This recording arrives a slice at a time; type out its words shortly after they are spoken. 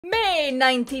May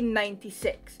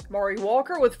 1996. Murray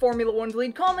Walker was Formula One's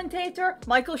lead commentator,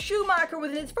 Michael Schumacher was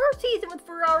in his first season with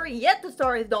Ferrari yet to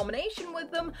start his domination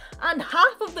with them, and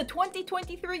half of the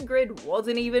 2023 grid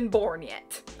wasn't even born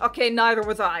yet. Okay, neither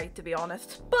was I, to be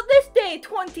honest. But this day,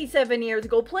 27 years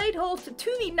ago, played host to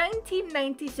the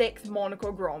 1996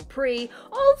 Monaco Grand Prix,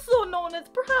 also known as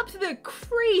perhaps the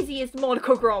craziest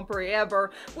Monaco Grand Prix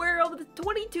ever, where of the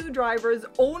 22 drivers,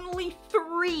 only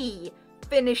 3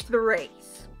 finished the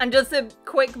race. And just a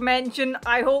quick mention,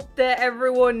 I hope that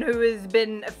everyone who has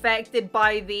been affected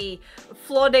by the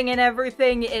flooding and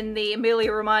everything in the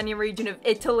Emilia-Romagna region of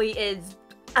Italy is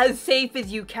as safe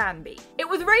as you can be. It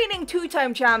was reigning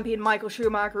two-time champion Michael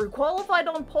Schumacher who qualified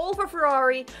on pole for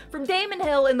Ferrari from Damon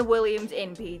Hill in the Williams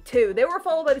in P2. They were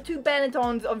followed by the two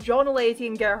Benettons of Jean Alesi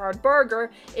and Gerhard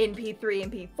Berger in P3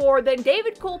 and P4. Then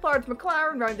David Coulthard's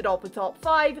McLaren rounded off the top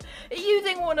 5,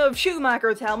 using one of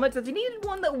Schumacher's helmets as he needed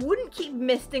one that wouldn't keep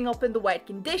misting up in the wet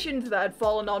conditions that had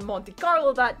fallen on Monte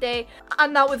Carlo that day,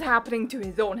 and that was happening to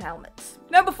his own helmets.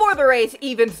 Now, before the race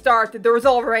even started, there was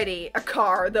already a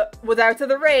car that was out of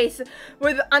the race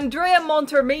with Andrea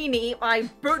Montermini. I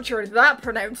butchered that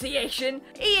pronunciation.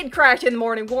 He had crashed in the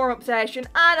morning warm-up session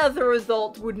and as a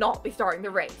result would not be starting the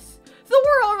race. So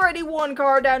we're already one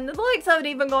car down and the lights haven't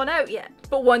even gone out yet.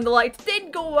 But when the lights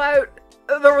did go out,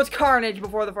 there was carnage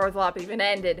before the first lap even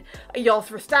ended. Jos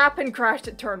Verstappen crashed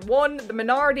at turn 1, the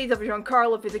minorities of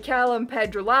Giancarlo Fisichella and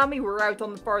Pedro Lamy were out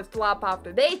on the first lap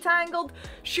after they tangled,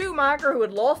 Schumacher, who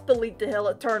had lost the lead to Hill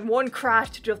at turn 1,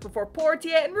 crashed just before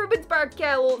Portier, and Rubens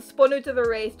Barrichello spun out of the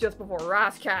race just before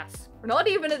Rascasse. We're not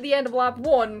even at the end of lap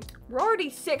 1, we're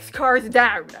already 6 cars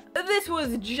down. This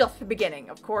was just the beginning,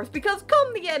 of course, because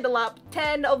come the end of lap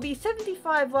 10 of the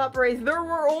 75 lap race, there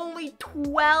were only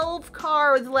 12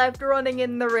 cars left running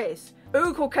in the race.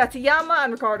 Uko Katayama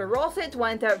and Ricardo Rosset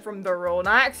went out from their own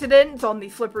accidents on the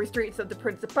slippery streets of the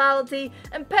Principality,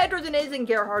 and Pedro Diniz and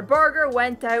Gerhard Berger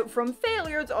went out from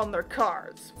failures on their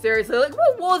cars. Seriously, like,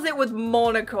 what was it with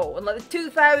Monaco and like the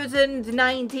 2000s,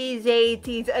 90s,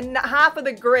 80s, and half of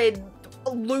the grid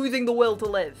losing the will to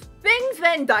live? Things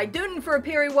then died down for a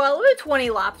period while about 20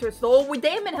 laps or so, with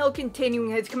Damon Hill continuing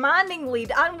his commanding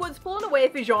lead and was pulling away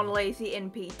for Jean Alesi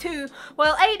in P2,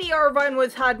 while Eddie Irvine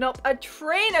was heading up a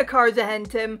train of cars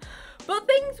ahead him. But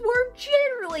things were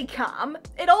generally calm.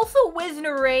 It also wasn't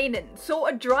raining, so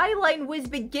a dry line was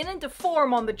beginning to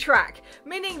form on the track,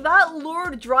 meaning that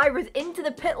lured drivers into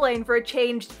the pit lane for a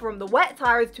change from the wet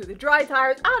tyres to the dry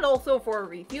tyres, and also for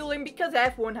refueling because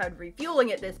F1 had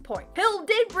refueling at this point. Hill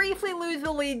did briefly lose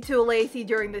the lead to Alesi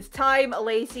during this time.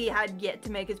 Alesi had yet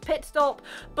to make his pit stop,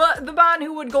 but the man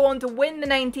who would go on to win the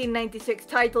 1996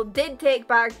 title did take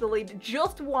back the lead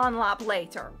just 1 lap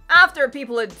later. After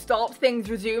people had stopped, things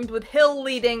resumed with Hill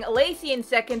leading, Alesi in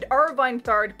second, Irvine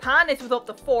third, Panis was up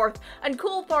to 4th, and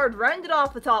Coulthard rounded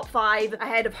off the top 5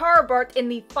 ahead of Herbert in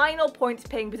the final points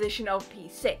paying position of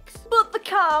P6. But the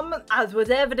calm, as was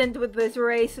evident with this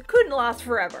race, couldn't last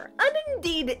forever. And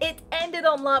indeed, it ended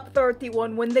on lap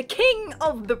 31 when the king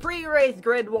of the pre-race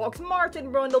grid walks, Martin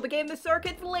Brundle, became the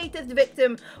circuit's latest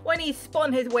victim when he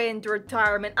spun his way into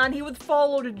retirement, and he was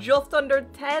followed just under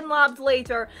 10 laps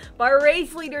later by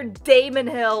race leader Damon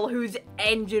Hill, whose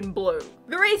engine blew.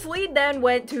 The race lead then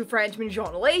went to Frenchman Jean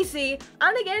Alesi,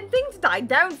 and again things died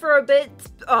down for a bit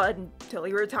until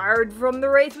he retired from the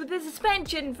race with a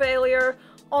suspension failure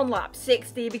on lap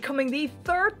 60, becoming the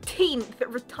 13th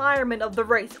retirement of the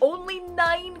race. Only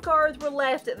 9 cars were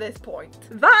left at this point.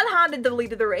 That handed the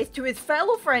lead of the race to his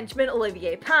fellow Frenchman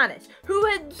Olivier Panis, who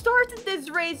had started this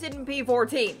race in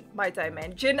P14, might I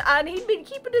mention, and he'd been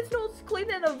keeping his nose clean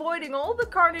and avoiding all the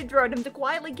carnage around him to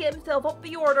quietly get himself up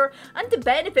the order and to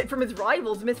benefit from his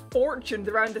rivals' misfortunes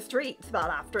around the streets that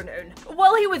afternoon.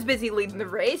 While he was busy leading the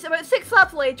race, about 6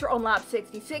 laps later on lap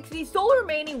 66, the sole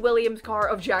remaining Williams car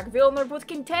of Jacques Villeneuve was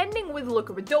contending with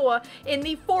Luca Badoa in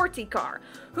the 40 car,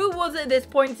 who was at this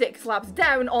point 6 laps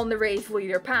down on the race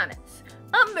leader Panis.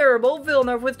 Unbearable,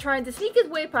 Villeneuve was trying to sneak his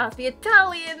way past the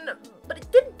Italian, but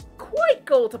it didn't quite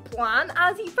go to plan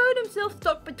as he found himself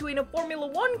stuck between a Formula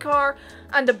 1 car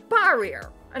and a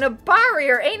barrier. And a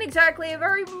barrier ain't exactly a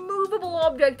very movable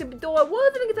object, and Badoa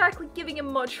wasn't exactly giving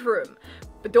him much room.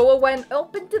 Badoa went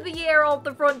up into the air off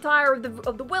the front tyre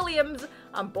of the Williams,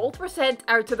 and both were sent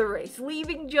out of the race,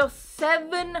 leaving just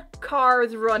 7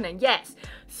 cars running. Yes,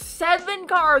 7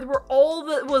 cars were all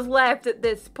that was left at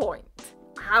this point.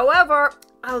 However,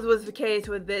 as was the case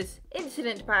with this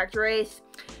incident-packed race,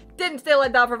 didn't stay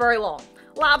like that for very long.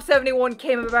 Lap 71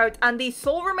 came about, and the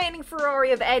sole remaining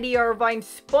Ferrari of Eddie Irvine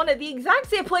spun at the exact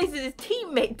same place as his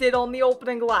teammate did on the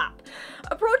opening lap.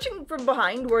 Approaching from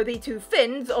behind were the two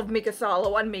Finns of Mika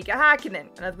Salo and Mika Hakkinen,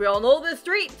 and as we all know, the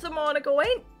streets of Monaco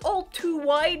ain't all too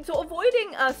wide, so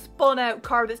avoiding a spun out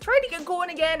car that's trying to get going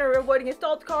again or avoiding a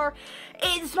stopped car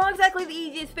is not exactly the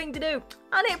easiest thing to do.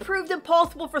 And it proved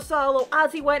impossible for Salo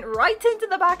as he went right into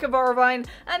the back of Irvine,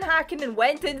 and Hakkinen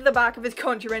went into the back of his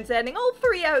countryman, sending all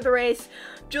three out of the race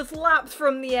just laps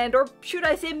from the end, or should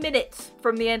I say minutes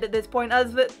from the end at this point,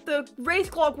 as the race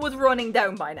clock was running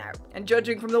down by now. And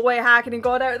judging from the way Hakkinen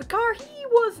got out of the car, he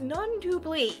was none too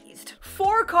pleased.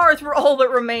 4 cars were all that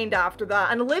remained after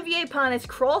that, and Olivier Panis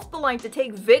crossed the line to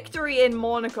take victory in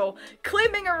Monaco,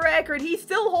 claiming a record he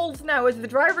still holds now as the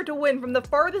driver to win from the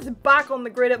furthest back on the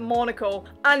grid at Monaco,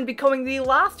 and becoming the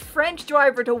last French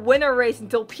driver to win a race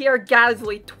until Pierre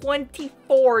Gasly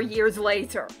 24 years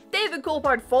later. David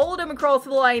Coulthard followed him across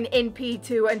the line in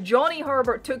P2, and Johnny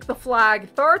Herbert took the flag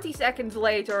 30 seconds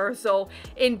later or so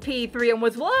in P3 and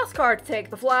was the last car to take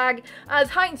the flag as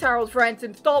Heinz-Harald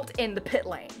Frentzen stopped in the pit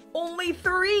lane. Only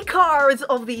 3 cars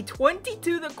of the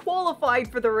 22 that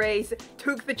qualified for the race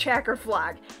took the checker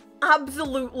flag.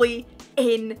 Absolutely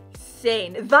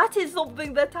insane. That is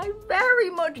something that I very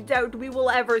much doubt we will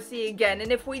ever see again,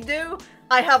 and if we do,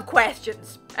 I have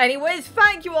questions. Anyways,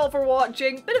 thank you all for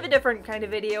watching. Bit of a different kind of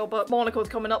video, but Monaco's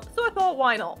coming up, so I thought,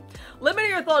 why not? Let me know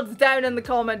your thoughts down in the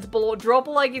comments below. Drop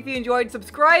a like if you enjoyed,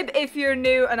 subscribe if you're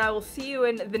new, and I will see you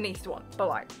in the next one.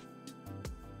 Bye-bye.